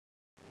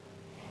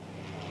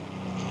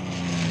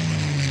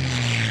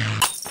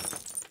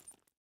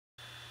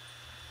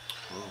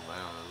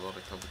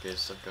complicated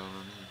stuff going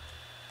on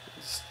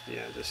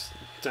here. Just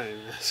don't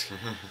even ask.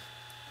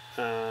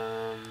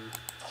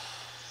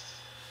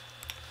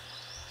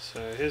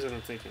 So here's what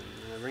I'm thinking.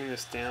 I'm gonna bring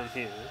this down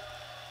here.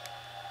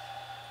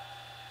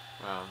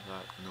 Wow,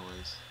 that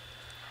noise.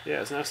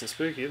 Yeah, it's nice and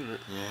spooky, isn't it?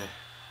 Yeah.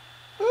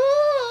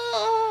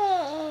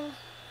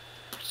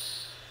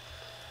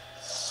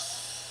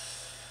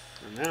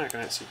 And then I can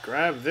actually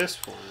grab this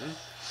one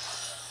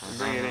and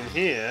bring it in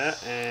here,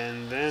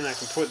 and then I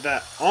can put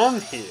that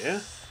on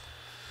here.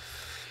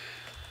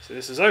 So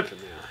this is open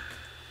now.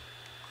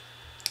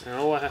 And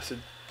all I have to...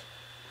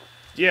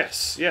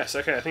 Yes,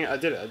 okay, I think I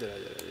did it.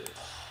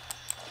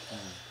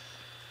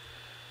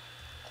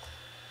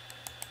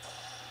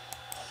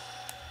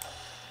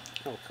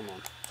 Oh, come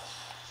on.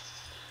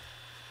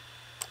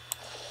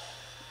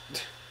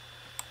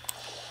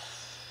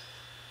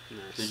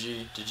 Nice.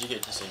 Did you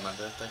get to see my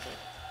birthday cake?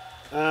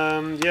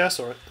 Yeah, I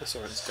saw it. It's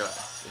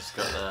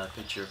got a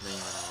picture of me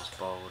when I was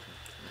bald and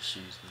my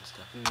shoes and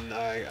stuff. No,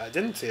 I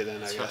didn't see it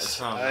then, I guess.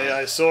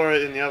 I I saw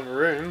it in the other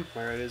room,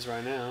 where it is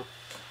right now.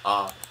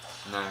 Oh,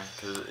 no,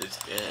 because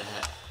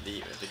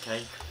the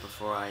cake,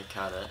 before I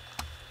cut it,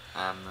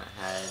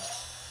 had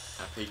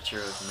a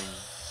picture of me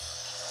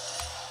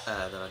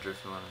that I drew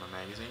from one of my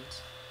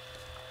magazines.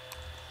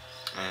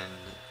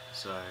 And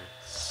so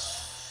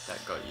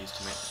that got used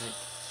to make the cake.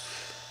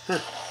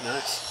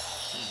 Nice.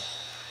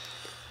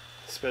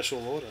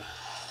 Special order.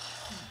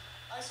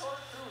 I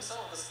sorted through some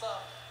of the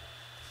stuff.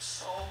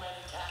 So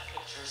many cat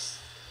pictures.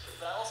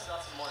 But I also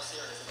got some more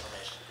serious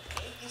information.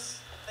 Aegis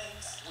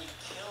thinks we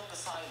killed the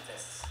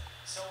scientists,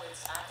 so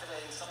it's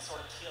activating some sort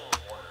of kill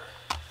order.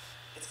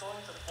 It's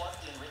going to flood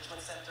the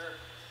enrichment center.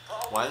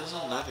 Why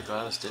doesn't know the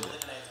Gladys did it?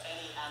 Eliminate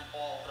any and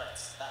all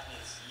threats. That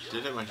means you.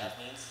 Did it when that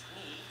means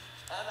me.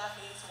 And that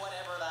means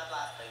whatever that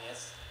last thing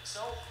is.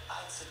 So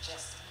I'd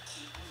suggest we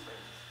keep moving.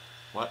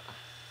 What?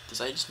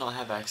 Does Aegis not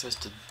have access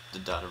to the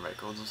data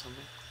records or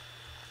something?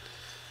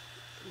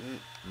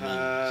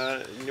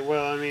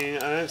 Well, I mean,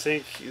 I don't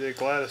think that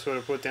Gladys would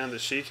have put down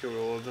that she killed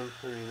all of them.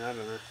 I mean, I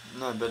don't know.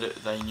 No, but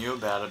they knew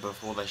about it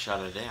before they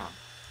shut it down.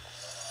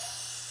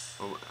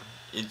 Well,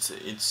 it's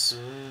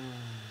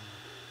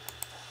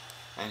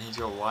and he's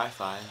got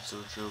Wi-Fi, so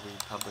it will be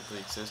publicly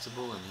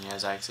accessible, and he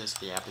has access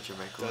to the Aperture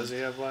records. Does he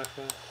have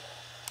Wi-Fi?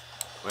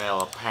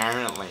 Well,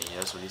 apparently,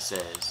 that's what he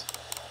says.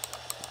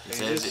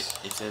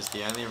 It says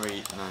the only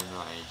no,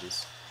 not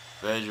Aegis.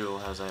 Virgil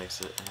has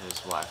access, has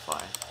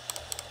Wi-Fi.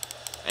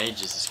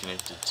 Aegis is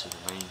connected to the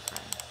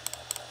mainframe.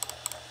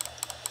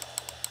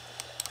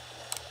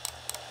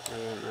 I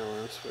don't know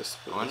where I'm supposed to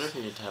put I wonder this.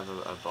 if he could have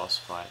a boss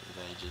fight with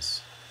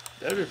Aegis.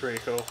 That'd be pretty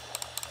cool.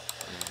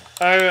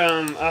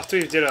 Yeah. After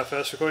we did our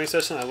first recording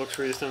session, I looked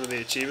through some of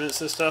the achievements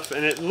and stuff,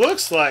 and it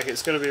looks like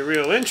it's going to be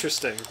real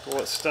interesting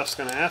what stuff's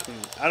going to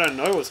happen. I don't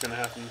know what's going to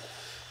happen,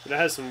 but it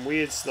has some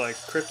weird, like,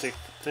 cryptic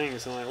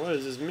things. I'm like, what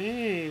does this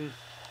mean?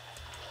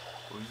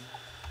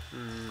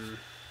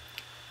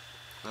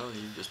 Well,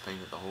 you just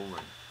painted the whole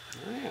room.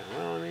 Oh, yeah,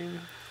 well, I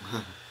mean...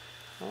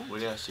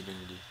 What else are you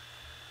going to do?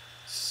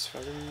 Just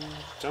fucking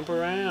jump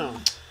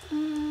around.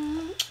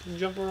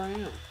 Jump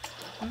around.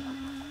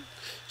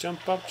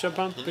 Jump up,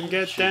 and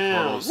get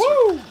down.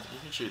 Woo! You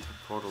can shoot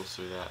portals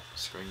through that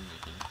screen, you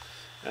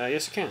can.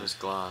 Yes, I can. There's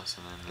glass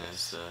and then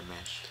there's the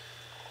mesh.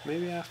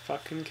 Maybe I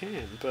fucking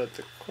can, but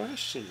the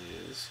question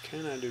is,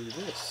 can I do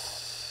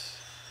this?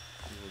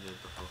 You did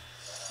before.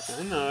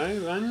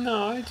 I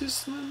know,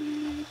 just let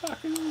me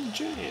fucking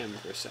jam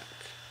for a sec.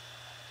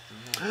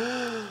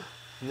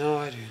 No,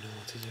 I do know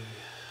what to do.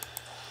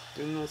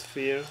 Do not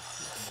fear,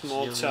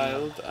 small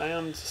child. I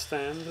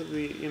understand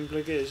the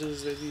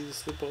implications that he's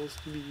supposed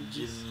to be.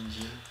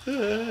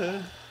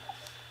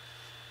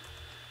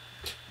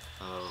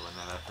 Oh, when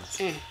that happens.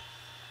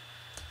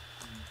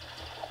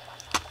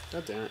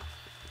 God damn it.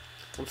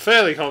 I'm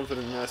fairly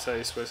confident that's how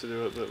you're supposed to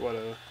do it, but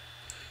whatever.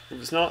 If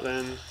it's not,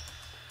 then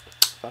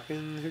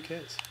fucking who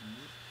cares?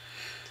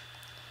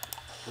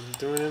 I'm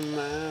doing it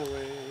my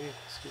way.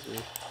 Excuse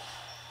me.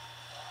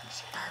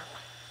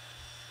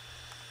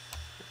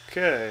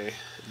 Okay.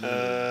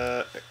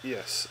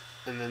 Yes.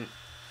 And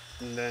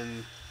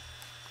then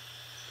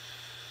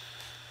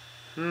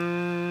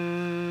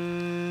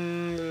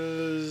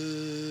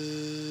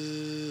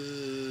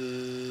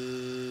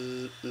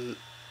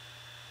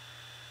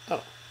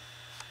Oh.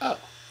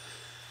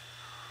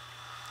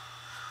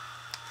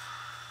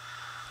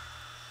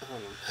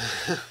 Hold on.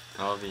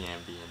 All the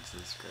ambience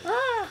is great.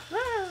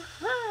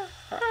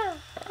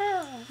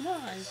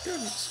 My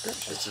goodness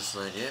gracious. It's just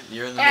like, yep,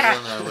 you're in the middle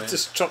of nowhere. I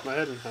just chopped my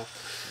head in half.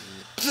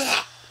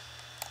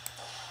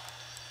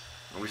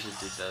 I wish it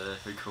did that,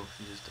 that'd be cool.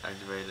 You just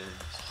activate it and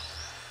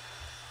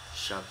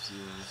shoves you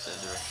in that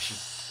direction.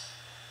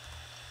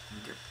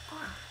 You go,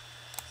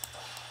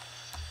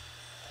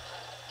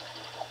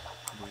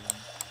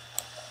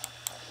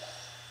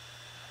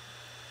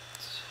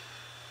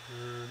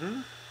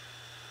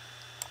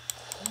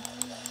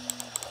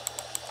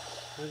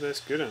 Oh,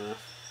 that's good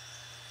enough.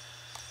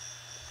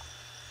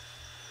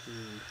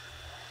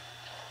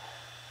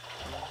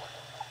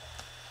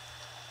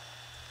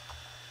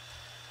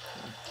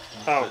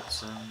 Oh, Put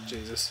some...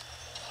 Jesus.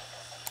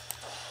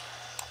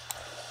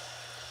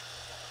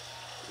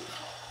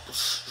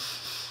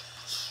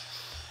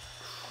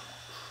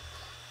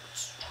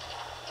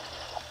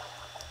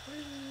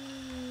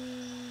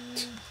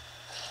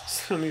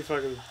 Let me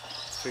fucking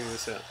figure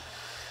this out.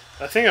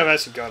 I think I've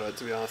actually got it,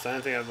 to be honest. I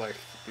don't think I've, like,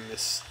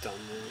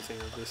 misdone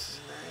anything of this.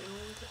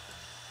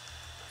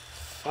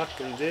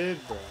 Fucking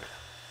did, bro.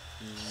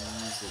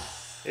 Easy.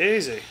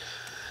 Easy.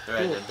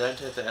 Right, then don't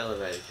take the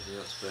elevator because you're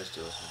not supposed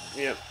to or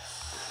something. Yep.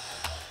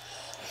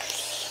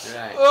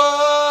 Right. Oh,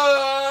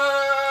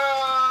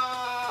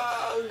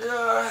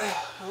 God.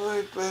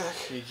 Right back.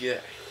 You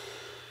get...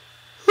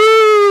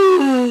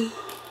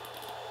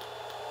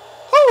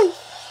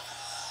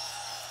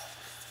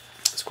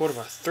 It's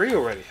 3:15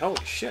 already.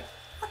 Holy shit.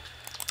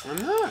 I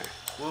know.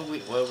 What are we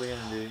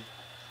gonna do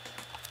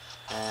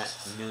at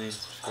a million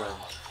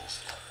subscribers?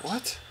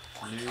 What?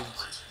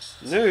 Nudes?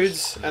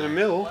 Nudes at a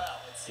mill?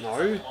 No,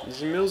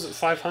 there's a mill's at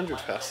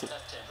 500,000.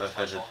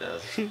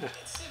 500,000. It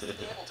seems to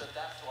be able to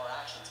adapt to our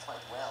actions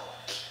quite well.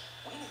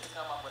 We need to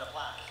come up with a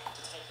plan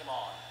to take him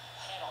on,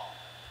 head on.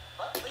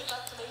 But leave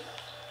that to me.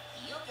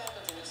 You can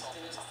continue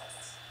solving his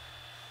tests.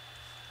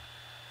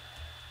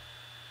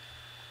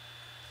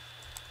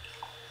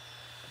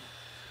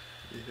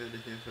 You heard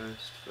it here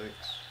first,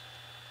 folks.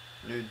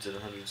 Nudes at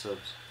 100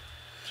 subs.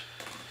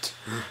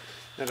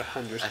 At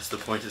 100. That's the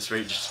point it's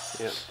reached.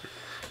 Yep.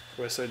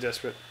 We're so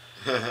desperate.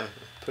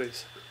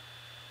 Please.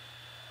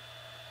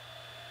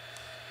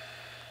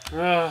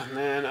 Oh,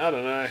 man, I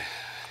don't know.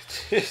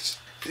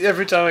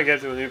 Every time I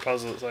get to a new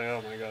puzzle, it's like,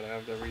 oh my god, I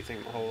have to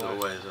rethink my whole life.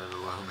 Always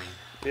overwhelming.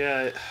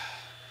 Yeah.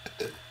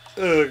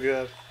 Oh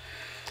god.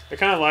 I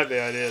kind of like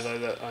the idea, though,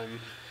 that I'm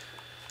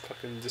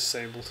fucking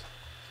disabled.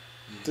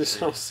 This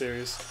whole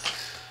series.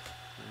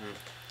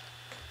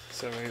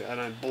 So I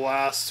don't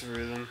blast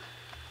through them.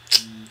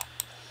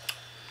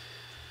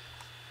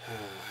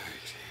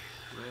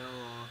 Where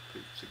are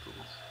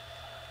poopsicles?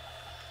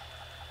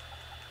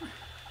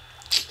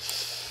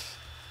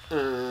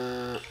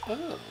 Oh.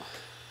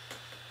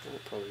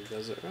 That probably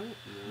does it, right?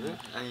 No.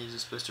 And you're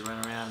just supposed to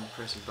run around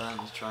pressing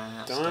buttons, trying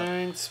out stuff.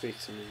 Don't speak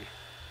to me.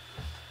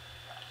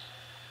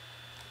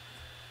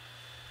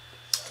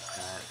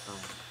 Alright,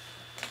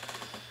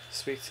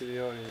 Speak to the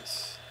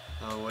audience.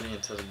 oh,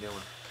 audience, how's it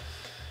going?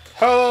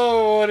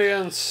 Hello,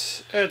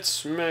 audience.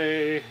 It's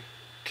me,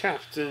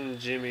 Captain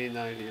Jimmy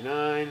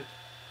 99.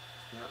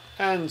 Yep.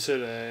 And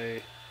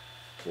today,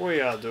 we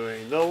are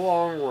doing the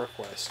long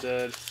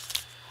requested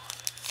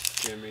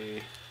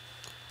Jimmy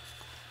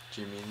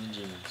Jimmy and the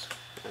Jimmies.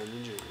 and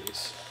the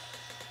Jimmies.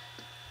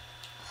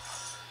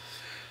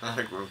 That's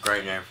a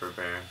great name for a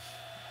band.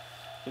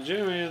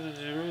 Jimmy and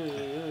the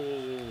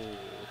Jimmies.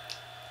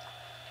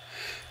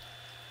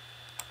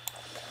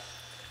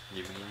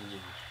 Jimmy and the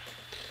Jimmies.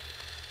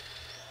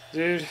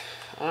 Dude,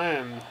 I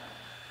am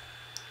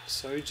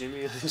so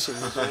Jimmy and the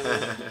Jimmies right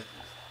now.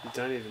 You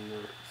don't even know.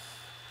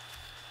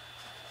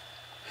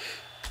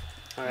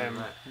 I am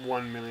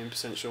Alright.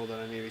 1,000,000% sure that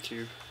I need a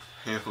cube.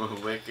 Well,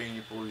 where can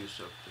you pull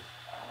yourself to?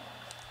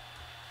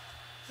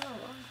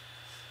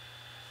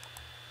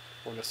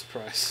 What a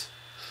surprise.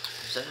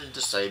 Is that a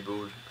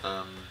disabled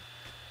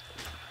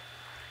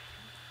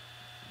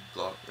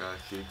block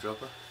cube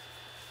dropper?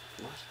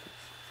 What?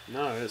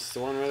 No, it's the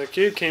one where the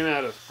cube came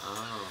out of.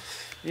 Oh.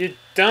 You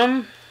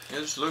dumb? It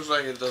just looks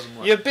like it doesn't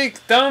work. You big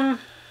dumb?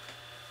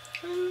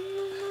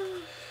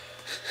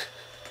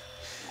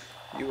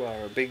 You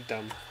are a big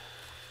dumb.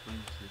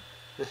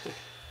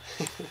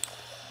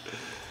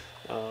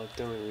 Oh,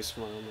 don't make me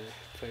smile,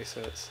 my face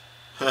hurts.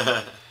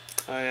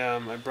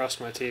 I brushed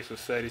my teeth with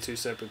 32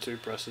 separate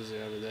toothbrushes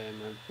the other day and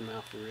my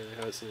mouth really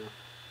hurts now.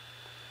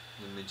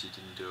 That means you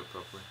didn't do it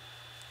properly.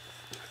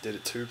 I did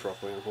it too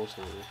properly,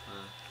 unfortunately.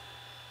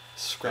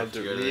 Scrubbed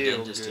Have it to go to the real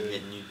dentist and good.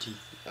 get new teeth.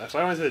 If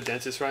I went to the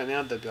dentist right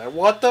now, they'd be like,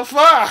 "What the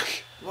fuck?"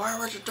 Why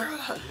would you do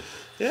that?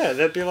 Yeah,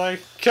 they'd be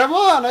like, "Come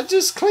on, I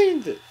just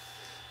cleaned it."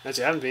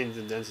 Actually, I haven't been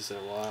to the dentist in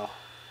a while.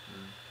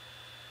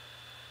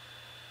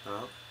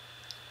 Well,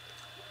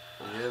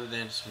 you go to the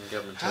dentist from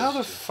government. How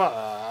the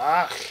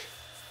fuck?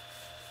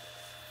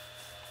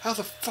 How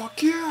the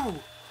fuck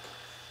you?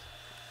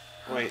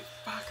 Wait.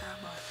 Fuck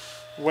am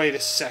I? Wait a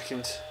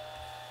second.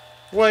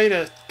 Wait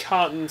a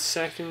cotton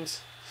second.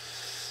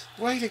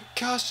 Wait a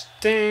gosh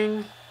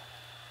dang.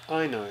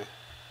 I know.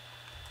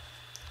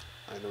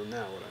 I know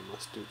now what I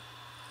must do. You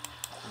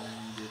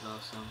did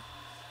last time.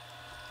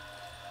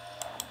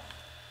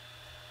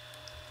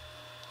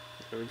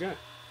 There we go.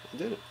 I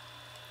did it.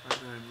 I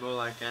know more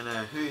like I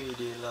know who you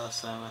did last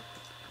summer.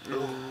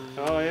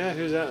 Oh yeah,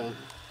 who's that then?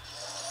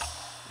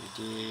 You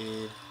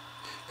did.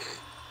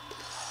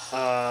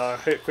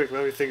 Quick,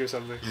 let me think of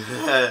something.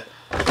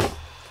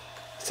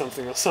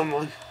 Something or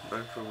someone.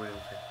 Oprah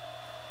Winfrey.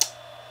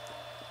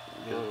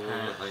 No.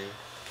 Apparently,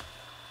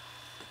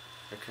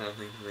 I can't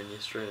think of any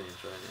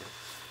Australians right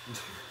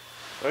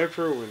now.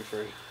 Oprah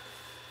Winfrey.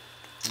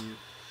 Yep.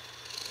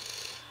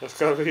 That's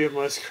gotta be the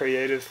most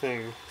creative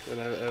thing that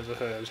I've ever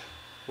heard.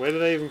 Where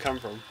did they even come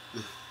from?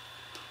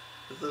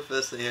 That's the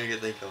first thing I can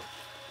think of.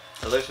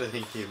 I was actually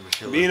thinking of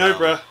Michelle Me and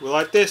Obama. Oprah, we're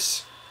like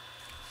this.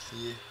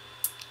 Yeah.